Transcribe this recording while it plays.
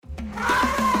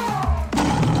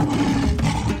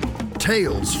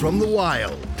Tales from the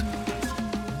wild.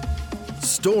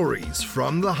 Stories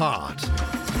from the heart.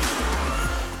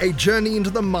 A journey into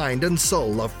the mind and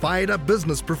soul of fired-up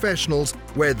business professionals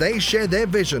where they share their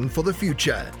vision for the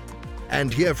future.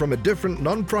 And hear from a different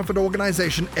non-profit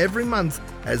organization every month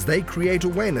as they create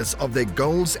awareness of their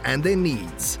goals and their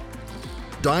needs.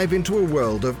 Dive into a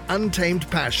world of untamed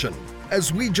passion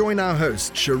as we join our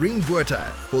host, Shireen Buerta,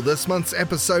 for this month's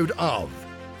episode of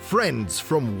Friends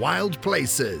from Wild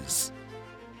Places.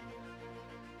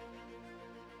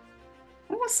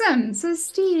 Awesome. So,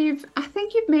 Steve, I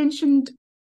think you've mentioned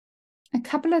a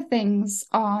couple of things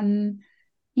on,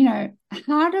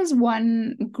 how does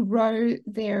one grow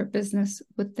their business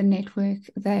with the network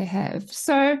they have?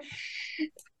 So,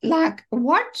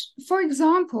 for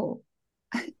example,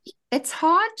 it's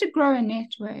hard to grow a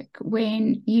network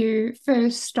when you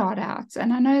first start out.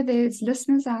 And I know there's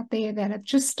listeners out there that have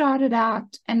just started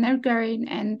out and they're going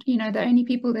and, the only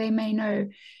people they may know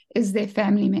is their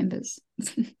family members.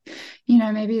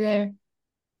 Maybe their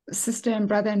sister and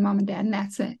brother and mom and dad, and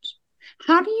that's it.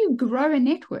 How do you grow a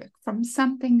network from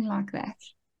something like that?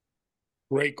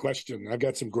 Great question. I've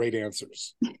got some great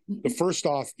answers. The first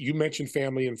off, you mentioned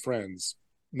family and friends.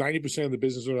 90% of the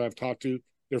business owners I've talked to,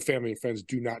 their family and friends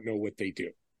do not know what they do.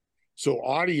 So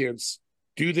audience,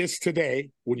 do this today.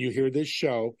 When you hear this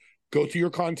show, go to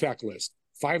your contact list,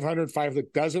 500,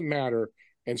 that doesn't matter,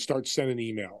 and start sending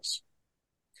emails.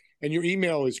 And your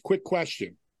email is quick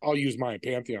question. I'll use mine,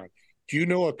 Pantheon. Do you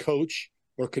know a coach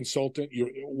or consultant?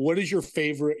 What is your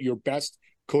favorite, your best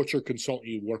coach or consultant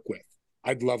you work with?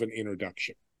 I'd love an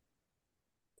introduction.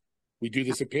 We do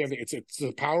this at Pantheon. It's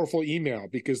a powerful email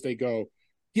because they go,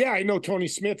 yeah, I know Tony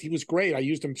Smith. He was great. I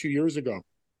used him 2 years ago.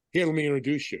 Here, let me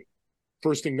introduce you.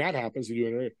 First thing that happens, you do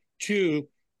an interview. 2,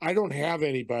 I don't have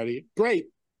anybody. Great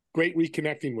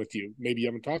reconnecting with you. Maybe you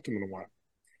haven't talked to him in a while.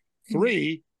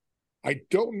 3, I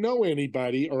don't know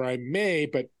anybody, or I may,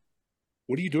 but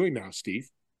what are you doing now, Steve?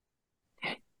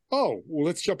 Oh, well,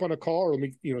 let's jump on a call, or let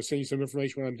me, send you some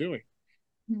information what I'm doing.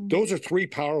 Those are 3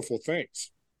 powerful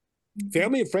things.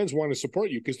 Family and friends want to support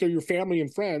you because they're your family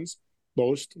and friends.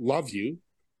 Most love you.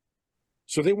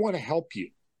 So they want to help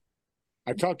you.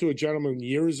 I talked to a gentleman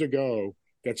years ago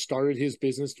that started his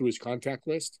business through his contact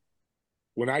list.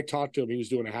 When I talked to him, he was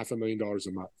doing $500,000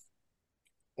 a month.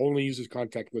 Only used his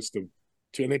contact list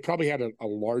and they probably had a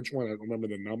large one. I don't remember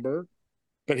the number,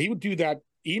 but he would do that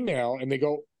email and they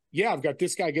go, yeah, I've got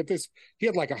this guy, get this. He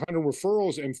had like 100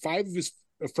 referrals and 5 of his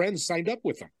friends signed up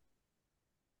with him.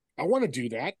 I want to do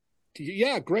that.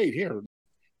 Yeah, great. Here.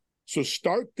 So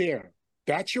start there.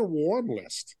 That's your warm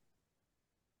list.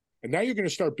 And now you're going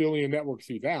to start building a network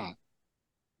through that.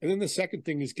 And then the second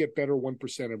thing is get better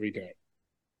 1% every day.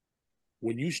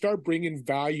 When you start bringing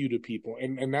value to people,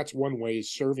 and that's one way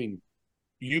is serving.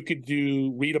 You could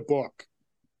read a book.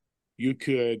 You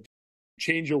could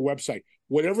change your website.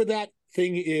 Whatever that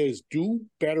thing is, do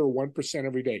better 1%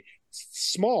 every day. It's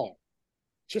small,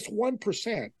 just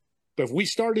 1%. But if we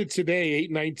started today,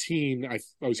 8/19,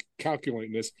 I was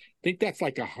calculating this, I think that's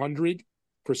like 100%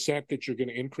 that you're going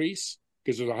to increase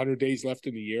because there's 100 days left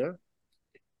in the year.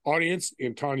 Audience,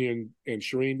 and Tanya and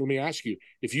Shireen, let me ask you,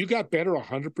 if you got better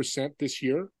 100% this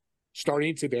year,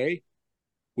 starting today,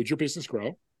 would your business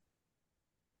grow?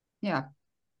 Yeah,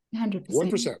 100%.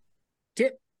 1%.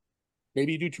 Tip.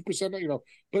 Maybe you do 2%,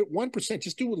 but 1%,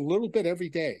 just do a little bit every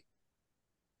day.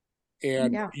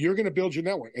 And you're going to build your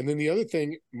network. And then the other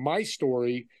thing, my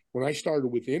story, when I started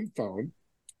with Infone,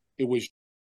 it was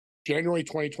January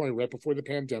 2020, right before the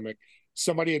pandemic.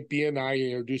 Somebody at BNI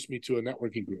introduced me to a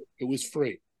networking group. It was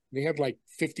free. They had like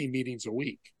 50 meetings a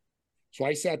week. So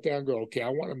I sat down and go, okay, I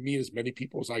want to meet as many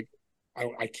people as I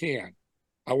can.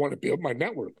 I want to build my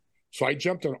network. So I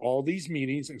jumped on all these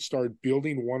meetings and started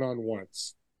building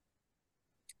one-on-ones.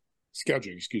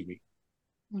 Scheduling, excuse me.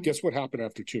 Guess what happened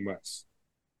after 2 months?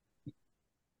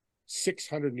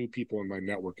 600 new people in my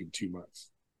network in 2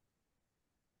 months.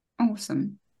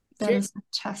 Awesome. That is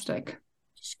fantastic.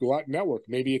 Just go out and network.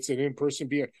 Maybe it's an in-person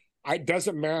it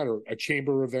doesn't matter, a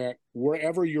chamber event,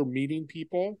 wherever you're meeting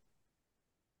people,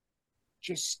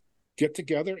 just get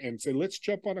together and say, let's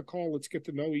jump on a call. Let's get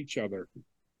to know each other.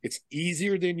 It's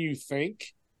easier than you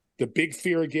think. The big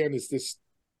fear, again, is this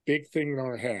big thing in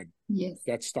our head. Yes.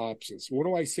 That stops us. What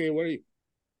do I say?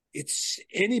 It's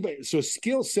anybody. So a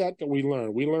skill set that we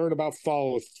learn about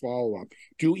follow-up,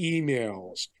 do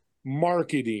emails,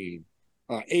 marketing,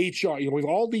 HR, with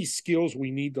all these skills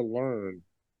we need to learn.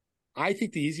 I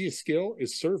think the easiest skill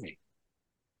is serving.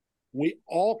 We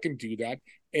all can do that.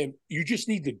 And you just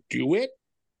need to do it.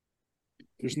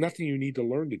 There's nothing you need to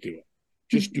learn to do it.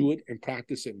 Just do it and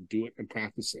practice it and do it and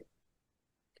practice it.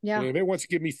 Yeah. And if anyone wants to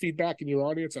give me feedback in your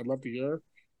audience, I'd love to hear.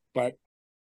 But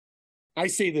I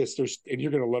say this, and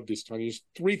you're going to love this, Tony. There's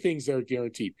 3 things that are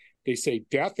guaranteed. They say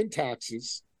death and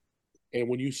taxes, and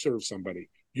when you serve somebody,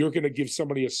 you're going to give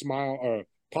somebody a smile or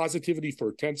positivity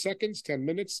for 10 seconds, 10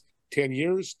 minutes, 10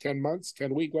 years, 10 months,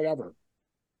 10 weeks, whatever.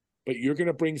 But you're going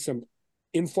to bring some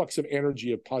influx of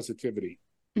energy of positivity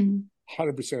 100%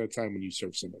 of the time when you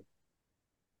serve somebody.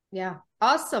 Yeah.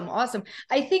 Awesome. Awesome.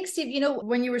 I think, Steve,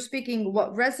 when you were speaking,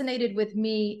 what resonated with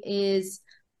me is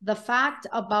the fact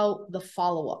about the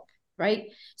follow-up, right?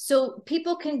 So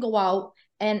people can go out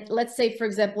and let's say, for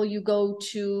example, you go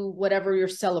to whatever your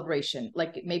celebration,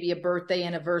 like maybe a birthday,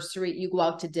 anniversary, you go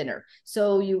out to dinner.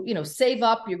 So you save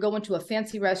up, you're going to a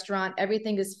fancy restaurant,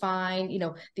 everything is fine.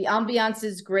 The ambiance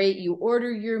is great. You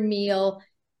order your meal,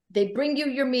 they bring you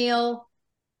your meal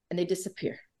and they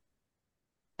disappear.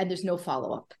 And there's no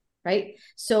follow-up, right?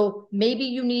 So maybe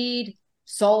you need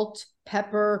salt,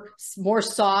 pepper, more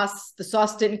sauce. The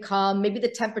sauce didn't come. Maybe the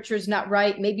temperature is not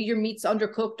right. Maybe your meat's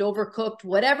undercooked, overcooked,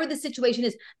 whatever the situation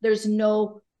is, there's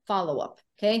no follow-up.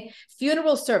 Okay.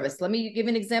 Funeral service. Let me give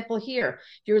an example here.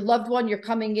 Your loved one, you're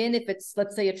coming in. If it's,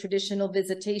 let's say, a traditional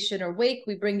visitation or wake,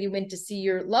 we bring you in to see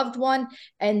your loved one.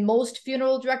 And most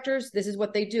funeral directors, this is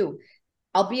what they do.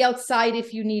 I'll be outside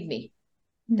if you need me.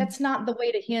 That's not the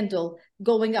way to handle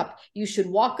going up. You should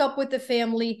walk up with the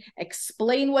family,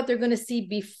 explain what they're going to see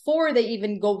before they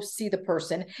even go see the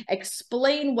person,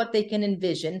 explain what they can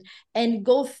envision, and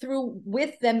go through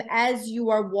with them as you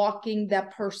are walking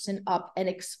that person up and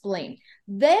explain.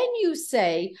 Then you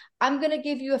say, I'm going to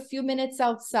give you a few minutes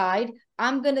outside.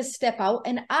 I'm going to step out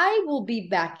and I will be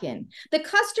back in. The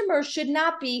customer should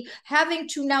not be having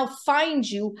to now find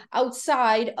you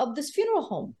outside of this funeral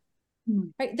home.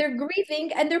 Right? They're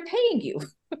grieving and they're paying you.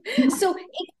 So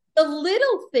it's the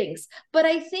little things. But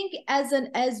I think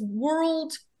as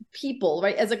world people,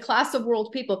 right, as a class of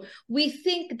world people, we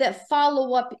think that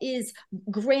follow-up is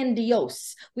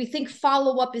grandiose. We think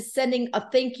follow-up is sending a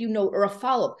thank you note or a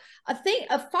follow-up.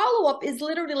 A follow-up is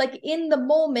literally like in the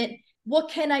moment.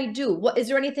 What can I do? Is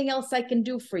there anything else I can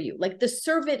do for you? Like the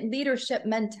servant leadership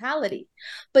mentality.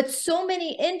 But so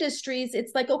many industries,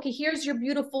 it's like, okay, here's your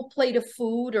beautiful plate of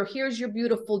food, or here's your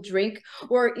beautiful drink,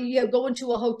 or you go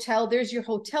into a hotel, there's your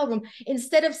hotel room.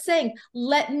 Instead of saying,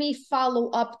 let me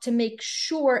follow up to make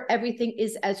sure everything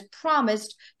is as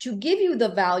promised to give you the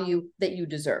value that you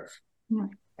deserve.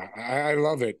 I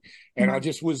love it. And I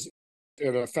just was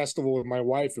at a festival with my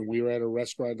wife, and we were at a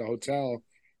restaurant at the hotel.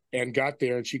 And got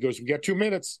there, and she goes, we got 2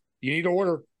 minutes. You need to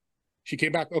order. She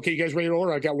came back. Okay, you guys ready to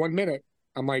order? I got 1 minute.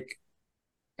 I'm like,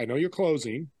 I know you're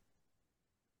closing.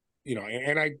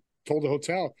 And I told the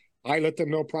hotel, I let them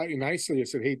know nicely. I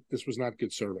said, hey, this was not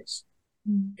good service.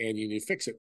 And you need to fix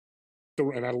it.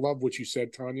 And I love what you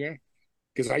said, Tanya,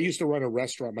 because I used to run a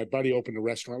restaurant. My buddy opened a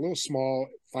restaurant, a little small,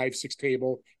 5-6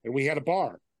 table, and we had a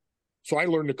bar. So I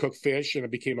learned to cook fish, and I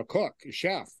became a cook, a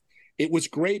chef. It was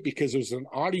great because there was an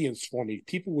audience for me.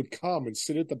 People would come and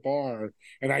sit at the bar,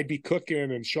 and I'd be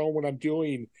cooking and showing what I'm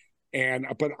doing.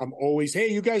 But I'm always,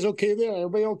 hey, you guys okay there?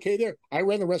 Everybody okay there? I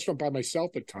ran the restaurant by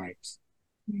myself at times.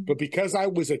 But because I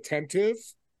was attentive,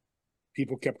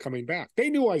 people kept coming back.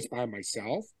 They knew I was by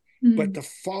myself, but the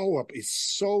follow-up is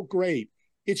so great.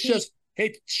 It's just,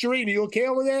 hey, Shireen, are you okay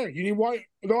over there? You need what?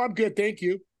 No, I'm good, thank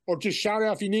you. Or just shout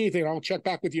out if you need anything. I'll check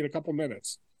back with you in a couple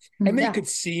minutes. And they could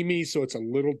see me, so it's a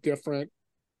little different.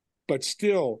 But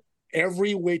still,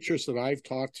 every waitress that I've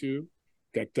talked to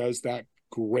that does that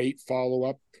great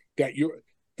follow-up,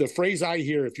 the phrase I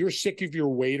hear, if you're sick of your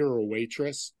waiter or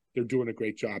waitress, they're doing a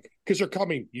great job. Because they're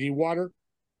coming. You need water?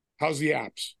 How's the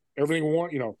apps? Everything we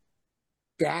want?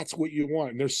 That's what you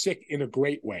want. And they're sick in a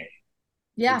great way.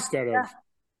 Yeah. Instead of...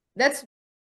 That's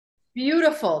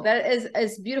beautiful. That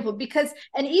is beautiful, because,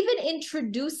 and even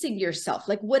introducing yourself,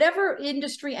 like whatever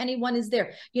industry anyone is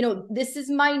there, this is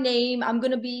my name. I'm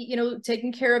going to be,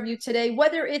 taking care of you today,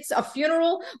 whether it's a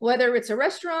funeral, whether it's a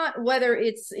restaurant, whether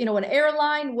it's, an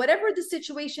airline, whatever the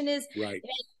situation is. Right.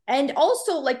 And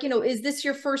also, like, is this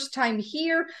your first time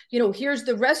here? Here's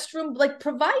the restroom. Like,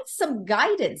 provide some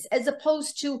guidance, as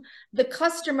opposed to the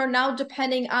customer now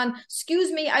depending on,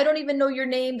 excuse me, I don't even know your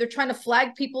name. They're trying to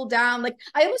flag people down. Like,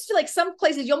 I almost feel like some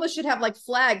places you almost should have like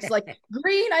flags, like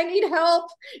green, I need help,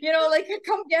 like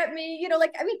come get me,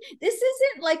 this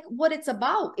isn't like what it's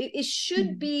about. It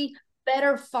should be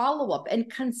better follow-up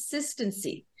and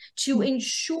consistency to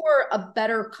ensure a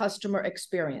better customer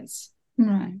experience.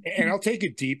 Right. And I'll take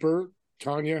it deeper,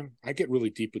 Tanya. I get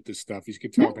really deep with this stuff, as you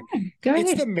can tell. Go ahead.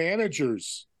 It's the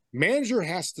managers. Manager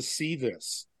has to see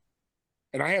this.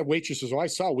 And I had waitresses,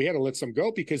 we had to let some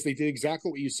go because they did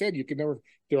exactly what you said. You could never,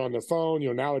 they're on their phone.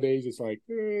 Nowadays it's like,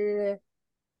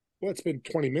 well, it's been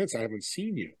 20 minutes. I haven't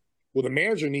seen you. Well, the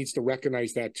manager needs to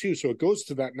recognize that too. So it goes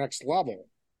to that next level.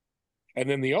 And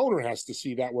then the owner has to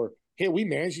see that hey, we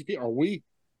manage these people. Are we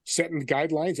setting the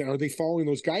guidelines, and are they following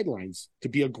those guidelines to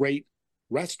be a great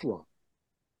restaurant?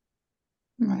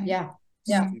 Right. Yeah.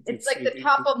 Yeah. It's like the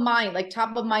top of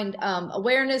mind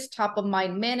awareness, top of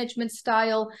mind management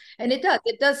style. And it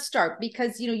does start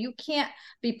because, you can't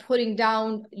be putting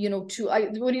down, I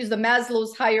would use the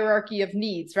Maslow's hierarchy of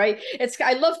needs, right?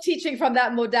 I love teaching from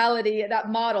that modality, that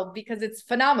model, because it's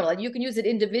phenomenal. And you can use it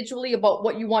individually about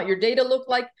what you want your day to look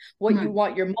like, what you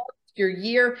want your month, your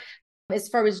year, as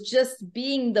far as just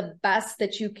being the best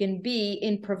that you can be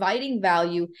in providing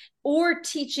value or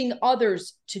teaching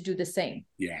others to do the same.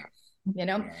 Yeah.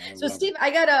 So Steve, I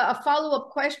got a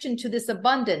follow-up question to this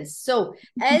abundance. So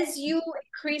as you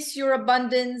increase your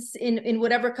abundance in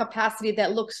whatever capacity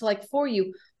that looks like for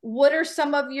you, what are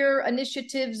some of your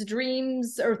initiatives,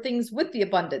 dreams, or things with the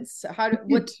abundance?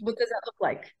 What does that look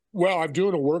like? Well, I'm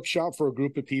doing a workshop for a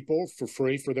group of people for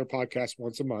free for their podcast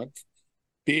once a month.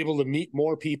 Be able to meet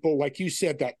more people. Like you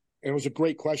said, that, and it was a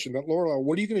great question, that Laura,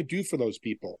 what are you going to do for those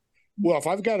people? Well, if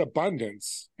I've got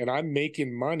abundance and I'm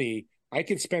making money, I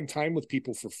can spend time with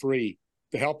people for free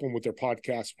to help them with their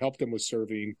podcast, help them with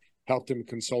serving, help them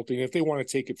consulting. If they want to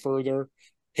take it further,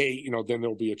 hey, then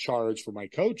there'll be a charge for my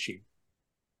coaching.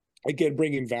 Again,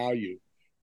 bringing value.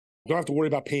 Don't have to worry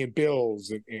about paying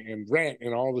bills and rent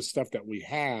and all the stuff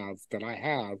that I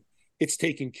have. It's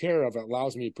taken care of. It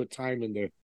allows me to put time into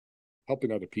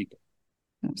helping other people.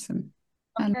 Awesome.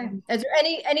 Okay. Is there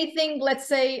anything, let's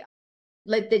say,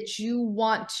 like that you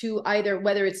want to either,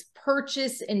 whether it's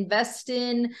purchase, invest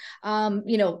in,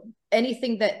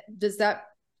 anything does that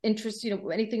interest you,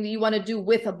 anything that you want to do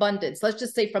with abundance? Let's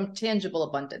just say from tangible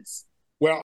abundance.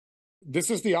 Well,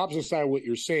 this is the opposite side of what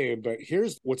you're saying, but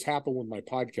here's what's happened with my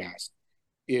podcast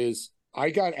is I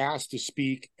got asked to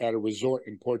speak at a resort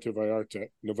in Puerto Vallarta,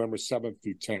 November 7th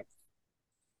through 10th.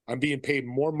 I'm being paid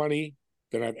more money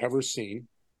than I've ever seen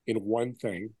in one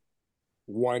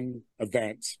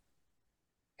event.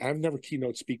 I've never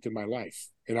keynote speaked in my life,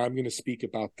 and I'm going to speak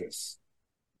about this.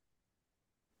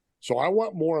 So I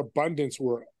want more abundance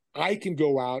where I can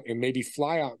go out and maybe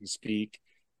fly out and speak,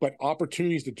 but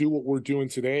opportunities to do what we're doing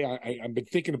today. I've been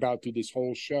thinking about through this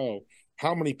whole show,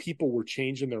 how many people were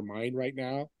changing their mind right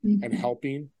now and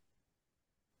helping.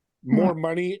 More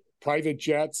money, private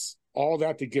jets, all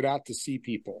that to get out to see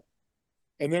people.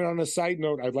 And then on a side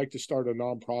note, I'd like to start a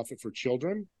nonprofit for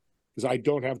children because I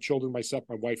don't have children myself.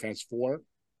 My wife has 4.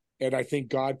 And I think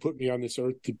God put me on this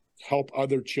earth to help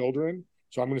other children.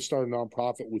 So I'm going to start a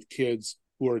nonprofit with kids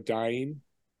who are dying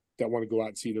that want to go out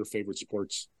and see their favorite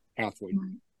sports athlete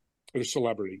or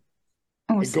celebrity.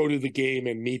 Awesome. And go to the game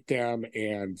and meet them.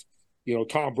 And,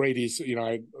 Tom Brady's,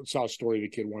 I saw a story of a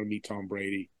kid wanted to meet Tom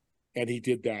Brady. And he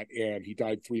did that. And he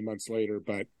died 3 months later.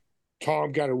 But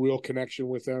Tom got a real connection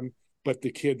with him. But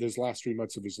the kid, his last 3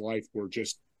 months of his life were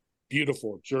just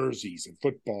beautiful jerseys and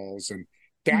footballs. And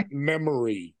that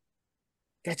memory,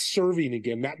 that's serving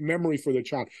again, that memory for the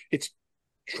child. It's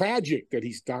tragic that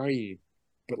he's dying,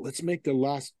 but let's make the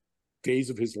last days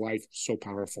of his life so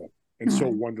powerful and so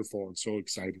wonderful and so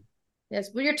exciting. Yes,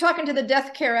 well, you're talking to the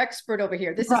death care expert over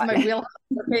here. This is my wheelhouse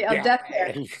of death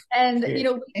care. And,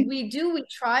 we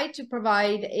try to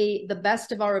provide the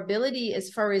best of our ability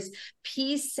as far as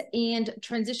peace and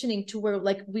transitioning to where,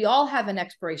 like, we all have an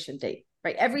expiration date.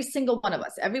 Right. Every single one of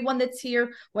us, everyone that's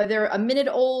here, whether a minute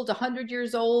old, 100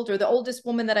 years old, or the oldest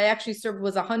woman that I actually served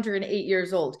was 108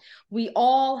 years old. We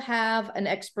all have an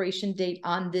expiration date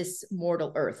on this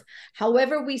mortal earth.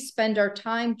 However, we spend our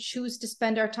time, choose to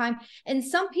spend our time. And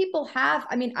some people have,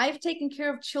 I've taken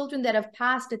care of children that have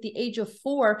passed at the age of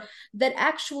 4 that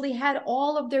actually had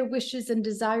all of their wishes and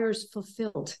desires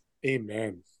fulfilled.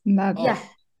 Amen. Yeah.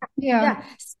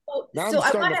 Now I'm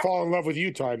starting to fall in love with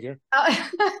you, Tanya.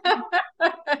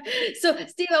 So,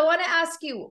 Steve, I want to ask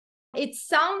you, it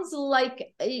sounds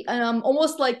like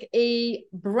almost like a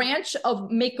branch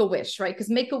of Make-A-Wish, right? Because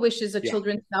Make-A-Wish is a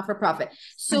children's not-for-profit.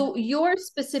 So your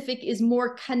specific is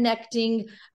more connecting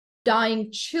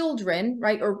dying children,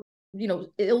 right? Or,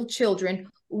 ill children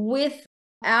with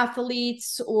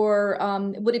athletes, or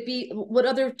would it be, what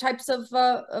other types of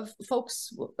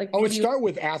folks like? It start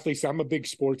with athletes. I'm a big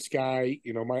sports guy.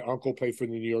 My uncle played for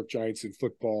the New York Giants in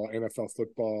football, NFL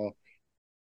football.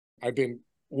 I've been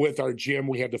with our gym.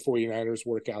 We had the 49ers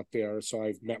work out there, so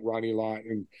I've met Ronnie a lot,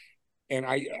 and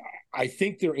I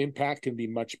think their impact can be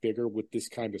much bigger with this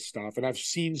kind of stuff. And I've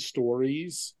seen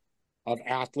stories of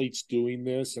athletes doing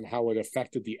this and how it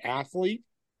affected the athlete,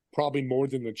 probably more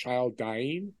than the child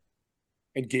dying,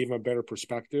 and gave them a better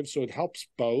perspective. So it helps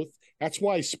both. That's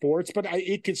why sports, but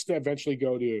it could still eventually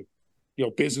go to,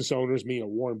 business owners, me, a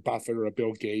Warren Buffett or a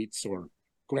Bill Gates or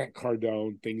Grant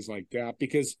Cardone, things like that,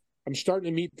 because I'm starting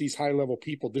to meet these high-level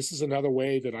people. This is another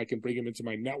way that I can bring them into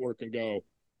my network and go,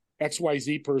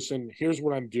 XYZ person, here's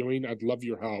what I'm doing. I'd love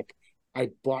your help.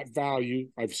 I've brought value.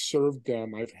 I've served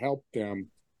them. I've helped them.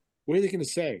 What are they going to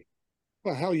say?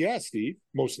 Well, hell yeah, Steve,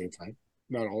 most of the time,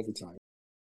 not all the time.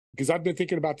 Because I've been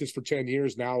thinking about this for 10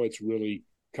 years. Now it's really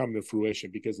come to fruition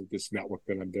because of this network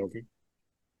that I'm building.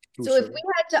 So if we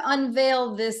had to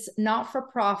unveil this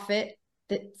not-for-profit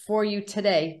for you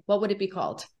today, what would it be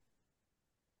called?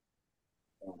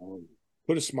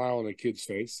 Put a smile on a kid's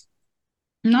face.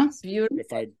 Nice. Beautiful. If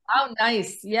oh,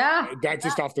 nice. Yeah. That's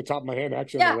just off the top of my head.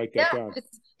 Actually, I'll write that down.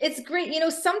 It's great.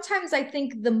 Sometimes I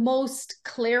think the most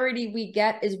clarity we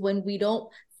get is when we don't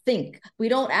think. We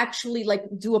don't actually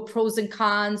do a pros and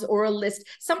cons or a list.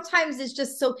 Sometimes it's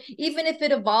just so, even if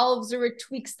it evolves or it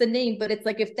tweaks the name, but it's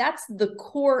if that's the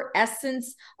core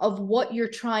essence of what you're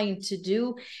trying to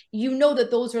do, that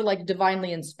those are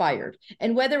divinely inspired.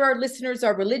 And whether our listeners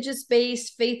are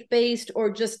religious-based, faith-based, or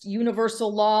just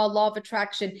universal law of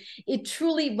attraction, it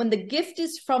truly, when the gift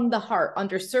is from the heart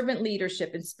under servant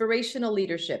leadership, inspirational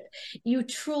leadership, you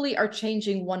truly are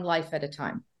changing one life at a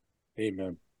time.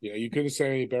 Amen. Yeah, you couldn't say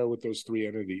any better with those three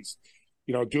entities.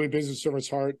 Doing business servant's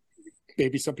heart,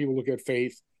 maybe some people look at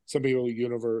faith, some people look at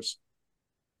universe.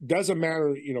 Doesn't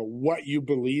matter, what you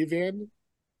believe in,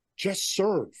 just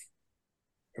serve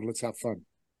and let's have fun.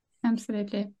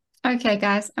 Absolutely. Okay,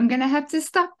 guys, I'm going to have to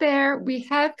stop there. We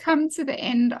have come to the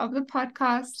end of the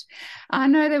podcast. I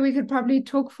know that we could probably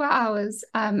talk for hours.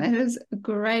 It is a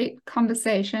great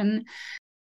conversation.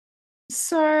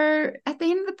 So at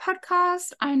the end of the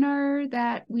podcast, I know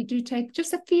that we do take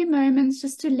just a few moments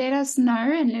just to let us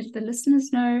know and let the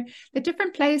listeners know the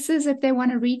different places if they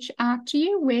want to reach out to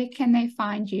you. Where can they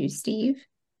find you, Steve?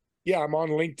 Yeah, I'm on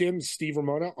LinkedIn, Steve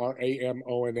Ramona,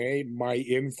 Ramona, my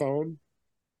infone,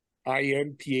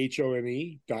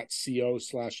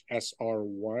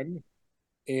 inphone.co/SR1.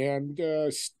 And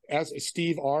as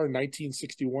Steve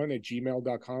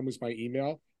R1961@gmail.com is my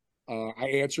email.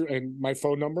 I answer, and my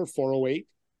phone number,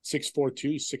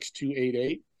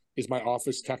 408-642-6288, is my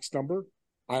office text number.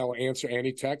 I'll answer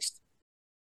any text.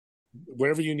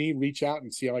 Whatever you need, reach out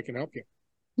and see how I can help you.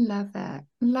 Love that.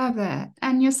 Love that.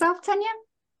 And yourself, Tanya?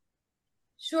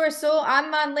 Sure. So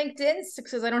I'm on LinkedIn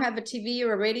because I don't have a TV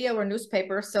or a radio or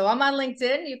newspaper. So I'm on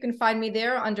LinkedIn. You can find me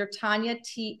there under Tanya,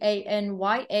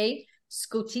 Tanya,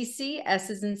 Scotisi, S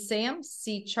as in Sam,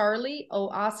 C Charlie, O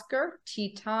Oscar,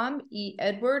 T Tom, E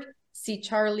Edward, C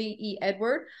Charlie, E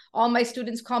Edward. All my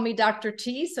students call me Dr.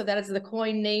 T, so that is the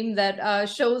coin name that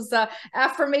shows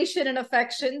affirmation and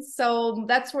affection. So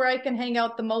that's where I can hang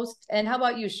out the most. And how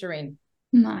about you, Shireen?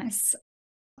 Nice.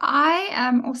 I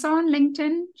am also on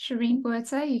LinkedIn, Shireen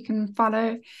Botha. You can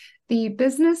follow the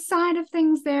business side of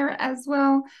things there as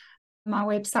well. My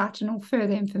website and all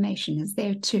further information is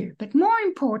there too. But more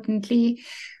importantly,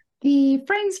 the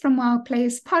Friends from Wild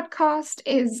Place podcast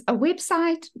is a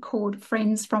website called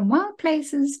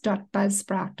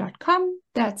friendsfromwildplaces.buzzsprout.com.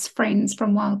 That's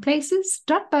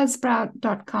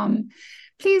friendsfromwildplaces.buzzsprout.com.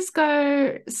 Please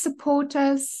go support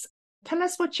us. Tell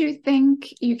us what you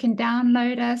think. You can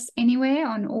download us anywhere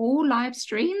on all live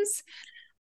streams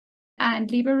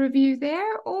and leave a review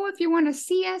there. Or if you want to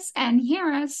see us and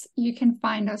hear us, you can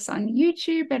find us on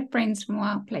YouTube at Friends from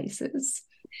Wild Places.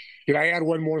 Can I add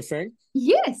one more thing?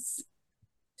 Yes.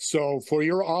 So for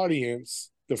your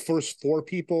audience, the first 4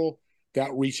 people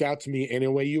that reach out to me, any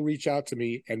way you reach out to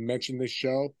me and mention this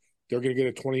show, they're going to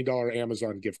get a $20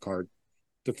 Amazon gift card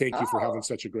to thank you for having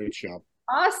such a great show.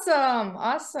 Awesome.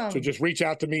 Awesome. So just reach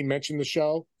out to me, mention the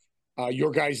show,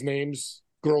 your guys' names,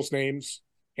 girls' names,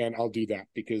 and I'll do that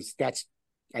because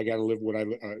I got to live what I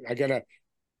got to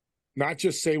not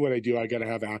just say what I do. I got to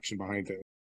have action behind it.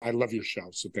 I love your show.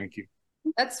 So thank you.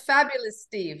 That's fabulous,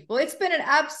 Steve. Well, it's been an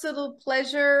absolute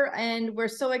pleasure and we're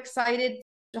so excited.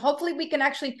 Hopefully we can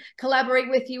actually collaborate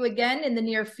with you again in the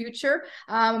near future.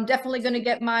 I'm definitely going to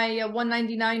get my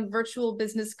 $199 virtual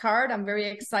business card. I'm very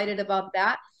excited about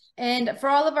that. And for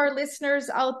all of our listeners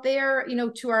out there,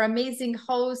 to our amazing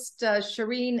host,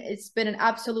 Shireen, it's been an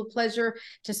absolute pleasure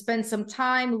to spend some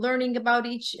time learning about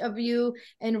each of you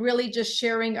and really just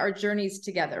sharing our journeys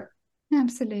together.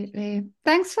 Absolutely.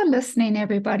 Thanks for listening,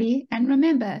 everybody. And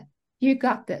remember, you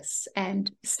got this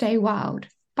and stay wild.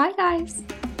 Bye, guys.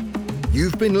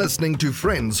 You've been listening to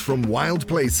Friends from Wild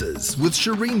Places with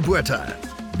Shireen Botha.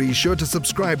 Be sure to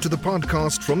subscribe to the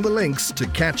podcast from the links to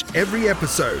catch every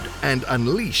episode and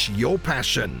unleash your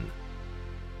passion.